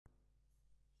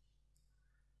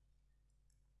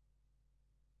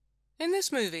In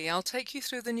this movie, I'll take you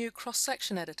through the new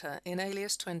cross-section editor in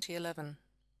Alias 2011.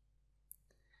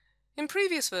 In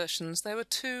previous versions, there were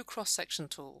two cross-section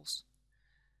tools.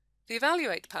 The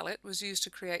Evaluate palette was used to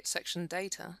create section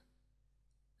data,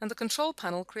 and the Control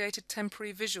panel created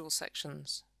temporary visual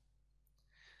sections.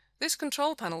 This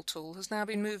Control panel tool has now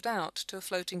been moved out to a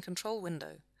floating control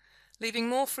window, leaving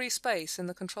more free space in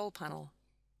the Control panel.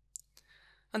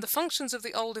 And the functions of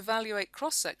the old Evaluate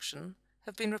cross-section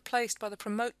have been replaced by the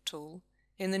Promote tool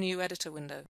in the new editor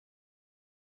window.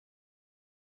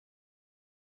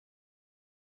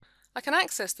 I can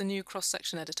access the new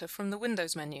cross-section editor from the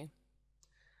Windows menu.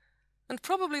 And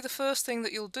probably the first thing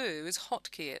that you'll do is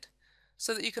hotkey it,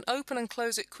 so that you can open and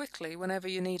close it quickly whenever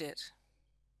you need it.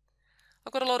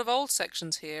 I've got a lot of old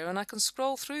sections here, and I can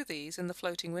scroll through these in the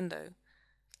floating window,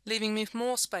 leaving me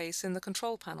more space in the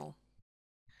control panel.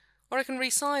 Or I can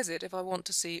resize it if I want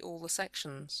to see all the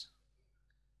sections.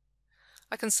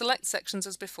 I can select sections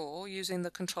as before using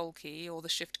the Control key or the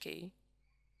Shift key,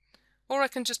 or I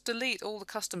can just delete all the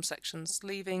custom sections,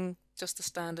 leaving just the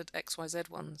standard XYZ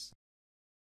ones.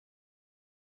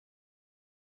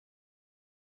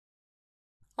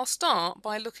 I'll start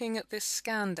by looking at this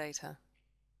scan data,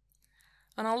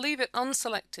 and I'll leave it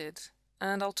unselected,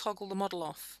 and I'll toggle the model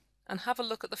off and have a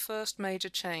look at the first major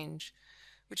change,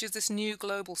 which is this new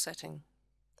global setting.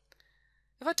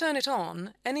 If I turn it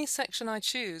on, any section I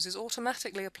choose is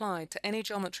automatically applied to any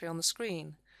geometry on the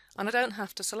screen, and I don't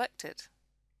have to select it.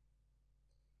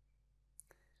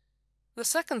 The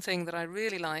second thing that I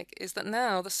really like is that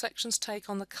now the sections take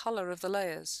on the color of the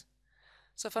layers.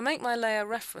 So if I make my layer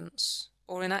reference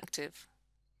or inactive,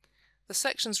 the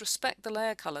sections respect the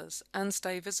layer colors and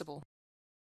stay visible.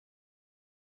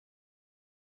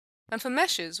 And for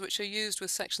meshes, which are used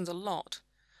with sections a lot,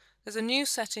 there's a new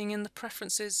setting in the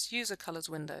Preferences User Colors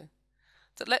window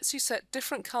that lets you set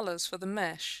different colors for the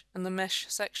mesh and the mesh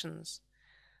sections,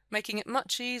 making it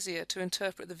much easier to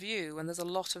interpret the view when there's a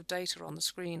lot of data on the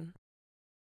screen.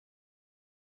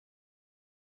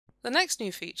 The next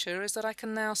new feature is that I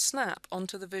can now snap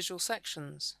onto the visual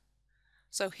sections.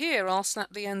 So here I'll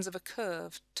snap the ends of a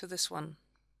curve to this one.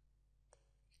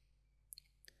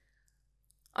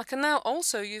 I can now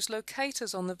also use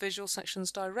locators on the visual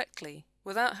sections directly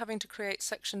without having to create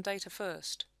section data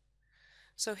first.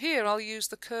 So here I'll use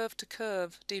the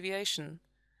curve-to-curve deviation,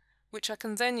 which I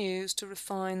can then use to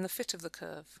refine the fit of the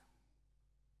curve.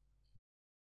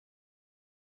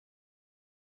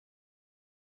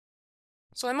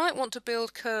 So I might want to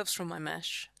build curves from my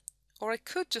mesh, or I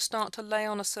could just start to lay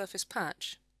on a surface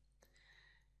patch.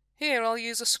 Here I'll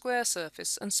use a square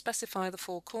surface and specify the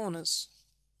four corners.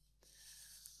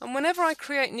 And whenever I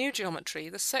create new geometry,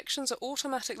 the sections are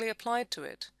automatically applied to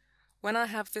it when I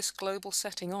have this global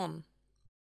setting on.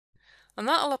 And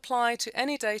that will apply to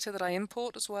any data that I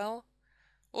import as well,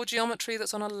 or geometry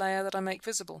that's on a layer that I make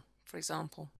visible, for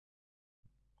example.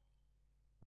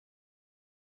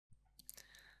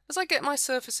 As I get my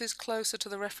surfaces closer to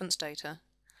the reference data,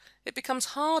 it becomes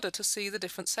harder to see the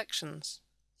different sections.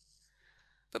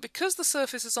 But because the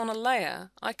surface is on a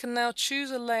layer, I can now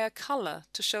choose a layer color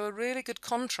to show a really good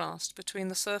contrast between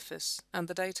the surface and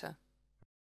the data.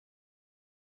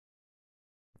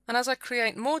 And as I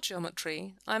create more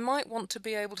geometry, I might want to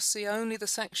be able to see only the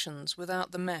sections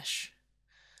without the mesh.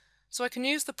 So I can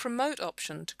use the Promote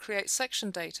option to create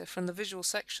section data from the visual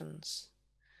sections.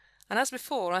 And as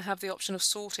before, I have the option of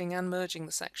sorting and merging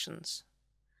the sections.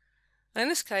 And in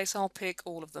this case, I'll pick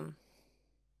all of them.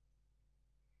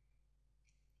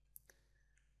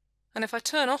 And if I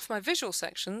turn off my visual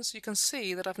sections, you can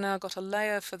see that I've now got a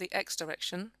layer for the X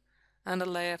direction and a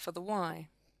layer for the Y.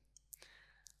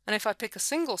 And if I pick a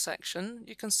single section,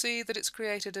 you can see that it's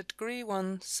created a degree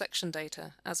 1 section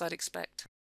data, as I'd expect.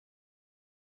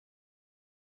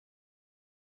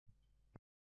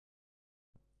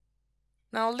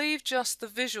 Now I'll leave just the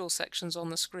visual sections on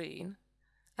the screen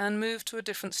and move to a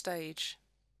different stage.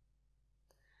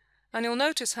 And you'll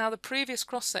notice how the previous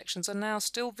cross-sections are now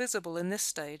still visible in this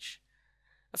stage,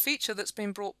 a feature that's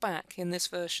been brought back in this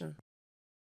version.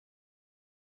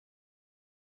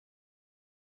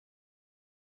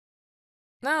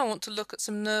 Now I want to look at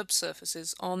some NURB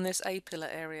surfaces on this A-pillar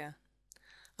area,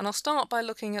 and I'll start by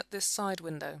looking at this side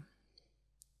window.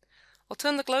 I'll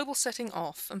turn the global setting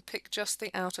off and pick just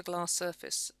the outer glass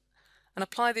surface, and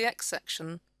apply the X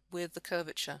section with the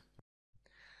curvature.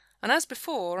 And as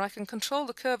before, I can control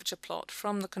the curvature plot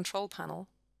from the control panel,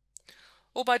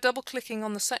 or by double-clicking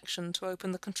on the section to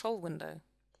open the control window.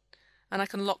 And I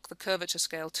can lock the curvature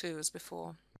scale too, as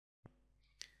before.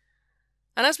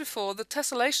 And as before, the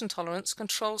tessellation tolerance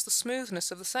controls the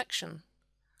smoothness of the section.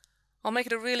 I'll make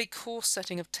it a really coarse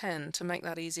setting of 10 to make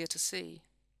that easier to see.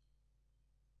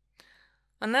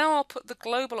 And now I'll put the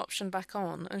global option back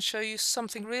on and show you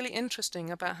something really interesting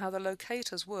about how the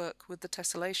locators work with the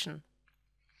tessellation.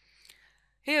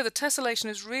 Here the tessellation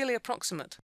is really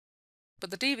approximate, but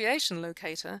the deviation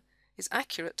locator is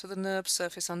accurate to the NURB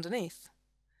surface underneath.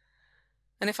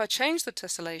 And if I change the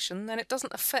tessellation, then it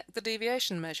doesn't affect the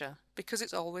deviation measure because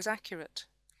it's always accurate.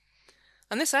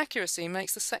 And this accuracy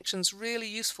makes the sections really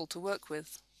useful to work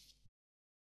with.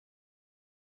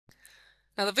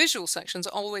 Now the visual sections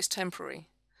are always temporary,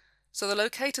 so the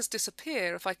locators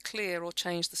disappear if I clear or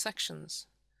change the sections.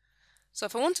 So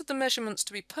if I wanted the measurements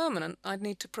to be permanent, I'd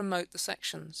need to promote the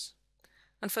sections.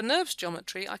 And for NURBS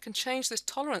geometry, I can change this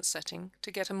tolerance setting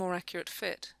to get a more accurate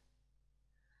fit.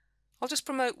 I'll just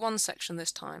promote one section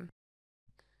this time,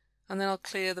 and then I'll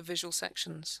clear the visual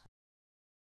sections.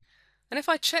 And if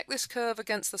I check this curve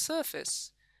against the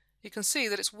surface, you can see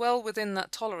that it's well within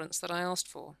that tolerance that I asked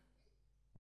for.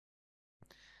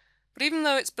 But even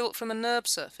though it's built from a NURB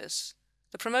surface,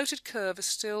 the promoted curve is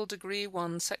still degree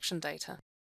 1 section data.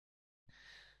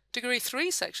 Degree 3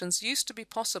 sections used to be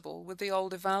possible with the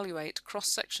old Evaluate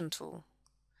cross-section tool,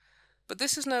 but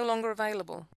this is no longer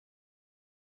available.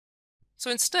 So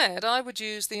instead I would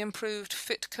use the improved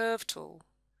Fit Curve tool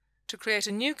to create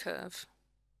a new curve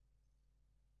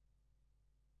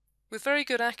with very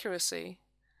good accuracy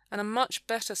and a much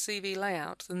better CV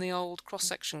layout than the old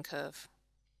cross-section curve.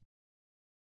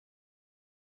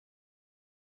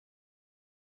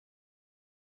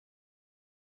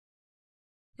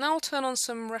 Now I'll turn on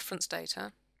some reference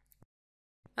data,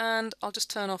 and I'll just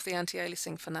turn off the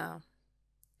anti-aliasing for now.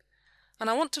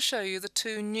 And I want to show you the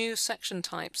two new section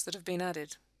types that have been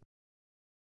added.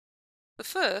 The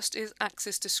first is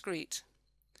axis discrete,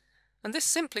 and this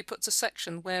simply puts a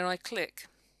section where I click.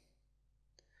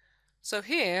 So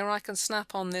here I can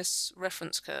snap on this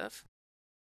reference curve,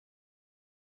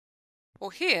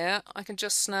 or here I can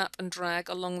just snap and drag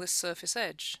along this surface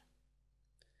edge.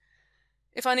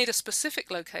 If I need a specific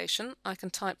location, I can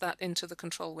type that into the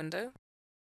control window.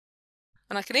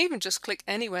 And I can even just click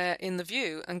anywhere in the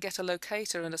view and get a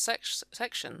locator and a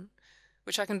section,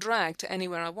 which I can drag to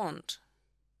anywhere I want.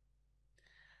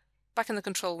 Back in the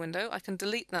control window, I can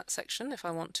delete that section if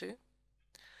I want to.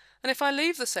 And if I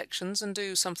leave the sections and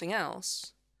do something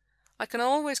else, I can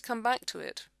always come back to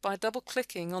it by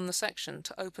double-clicking on the section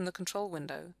to open the control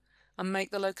window and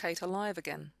make the locator live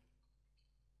again.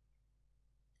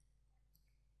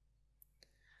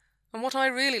 And what I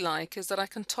really like is that I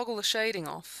can toggle the shading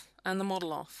off and the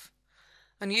model off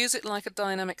and use it like a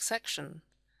dynamic section,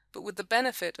 but with the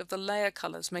benefit of the layer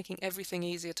colors making everything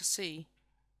easier to see.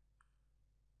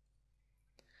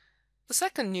 The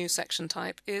second new section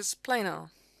type is Planar.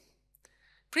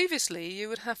 Previously you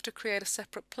would have to create a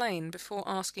separate plane before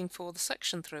asking for the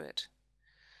section through it,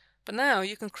 but now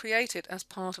you can create it as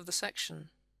part of the section.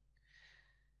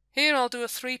 Here I'll do a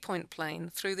 3-point plane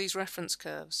through these reference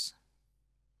curves.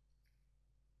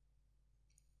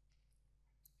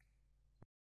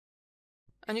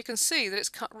 And you can see that it's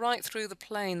cut right through the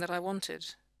plane that I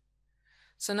wanted.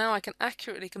 So now I can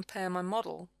accurately compare my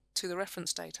model to the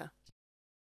reference data.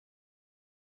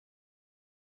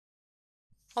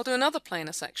 I'll do another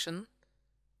planar section,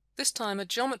 this time a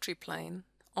geometry plane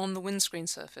on the windscreen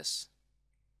surface.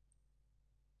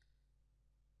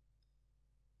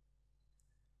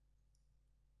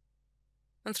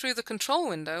 And through the control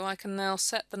window I can now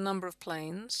set the number of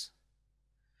planes,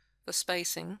 the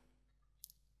spacing,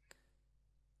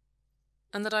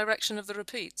 and the direction of the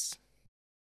repeats.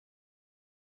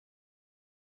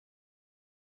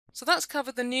 So that's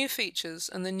covered the new features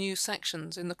and the new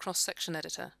sections in the cross-section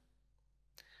editor.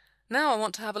 Now I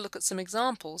want to have a look at some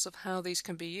examples of how these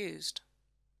can be used.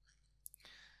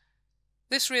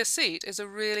 This rear seat is a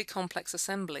really complex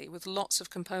assembly with lots of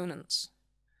components.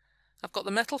 I've got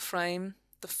the metal frame,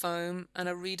 the foam, and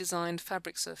a redesigned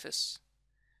fabric surface.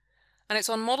 And it's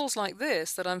on models like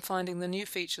this that I'm finding the new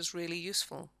features really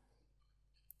useful.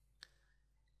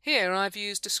 Here I've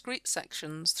used discrete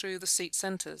sections through the seat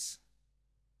centers.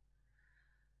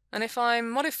 And if I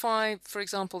modify, for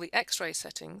example, the X-ray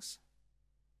settings,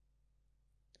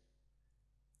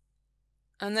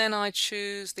 and then I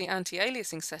choose the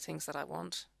anti-aliasing settings that I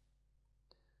want,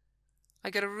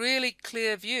 I get a really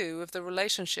clear view of the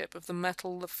relationship of the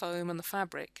metal, the foam, and the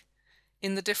fabric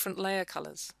in the different layer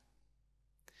colors.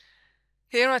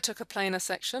 Here I took a planar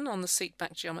section on the seat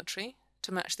back geometry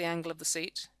to match the angle of the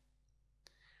seat.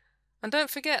 And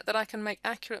don't forget that I can make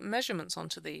accurate measurements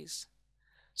onto these,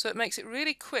 so it makes it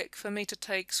really quick for me to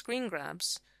take screen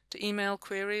grabs to email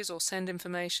queries or send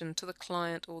information to the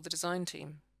client or the design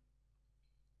team.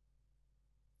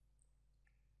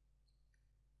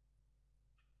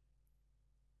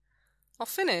 I'll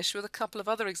finish with a couple of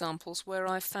other examples where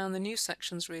I've found the new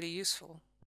sections really useful.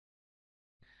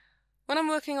 When I'm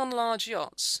working on large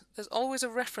yachts, there's always a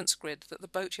reference grid that the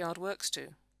boatyard works to,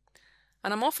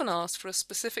 and I'm often asked for a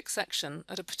specific section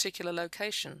at a particular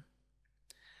location.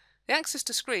 The axis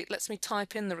discrete lets me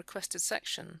type in the requested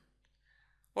section,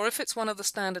 or if it's one of the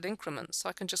standard increments,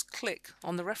 I can just click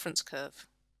on the reference curve.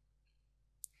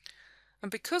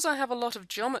 And because I have a lot of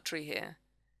geometry here,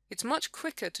 it's much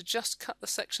quicker to just cut the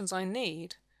sections I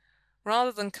need,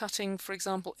 rather than cutting, for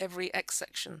example, every X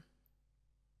section.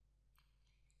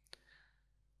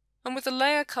 And with the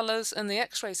layer colors and the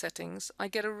X-ray settings, I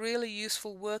get a really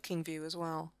useful working view as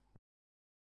well.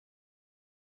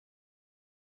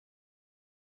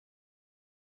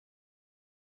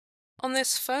 On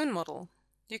this phone model,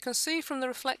 you can see from the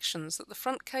reflections that the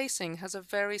front casing has a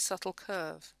very subtle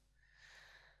curve.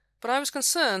 But I was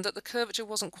concerned that the curvature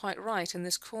wasn't quite right in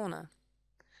this corner.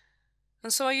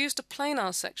 And so I used a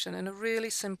planar section in a really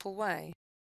simple way.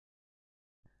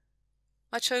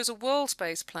 I chose a world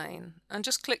space plane and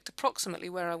just clicked approximately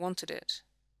where I wanted it.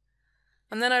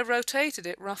 And then I rotated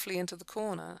it roughly into the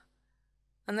corner,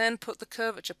 and then put the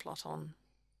curvature plot on.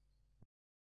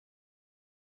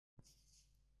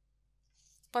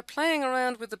 By playing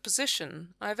around with the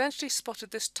position, I eventually spotted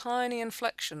this tiny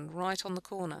inflection right on the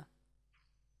corner.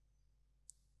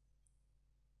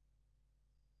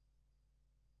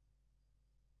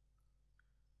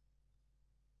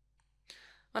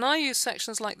 And I use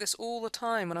sections like this all the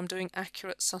time when I'm doing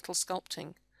accurate, subtle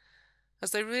sculpting,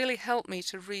 as they really help me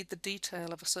to read the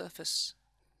detail of a surface.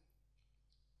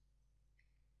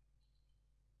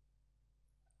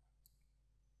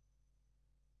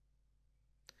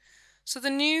 So the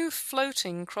new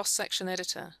floating cross-section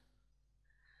editor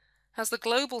has the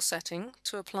global setting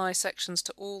to apply sections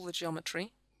to all the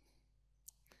geometry,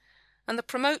 and the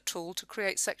promote tool to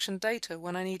create section data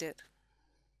when I need it.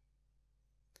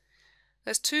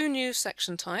 There's two new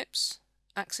section types,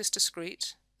 axis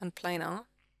discrete and planar,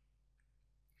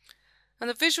 and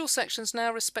the visual sections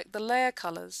now respect the layer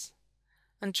colors,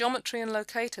 and geometry and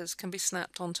locators can be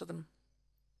snapped onto them.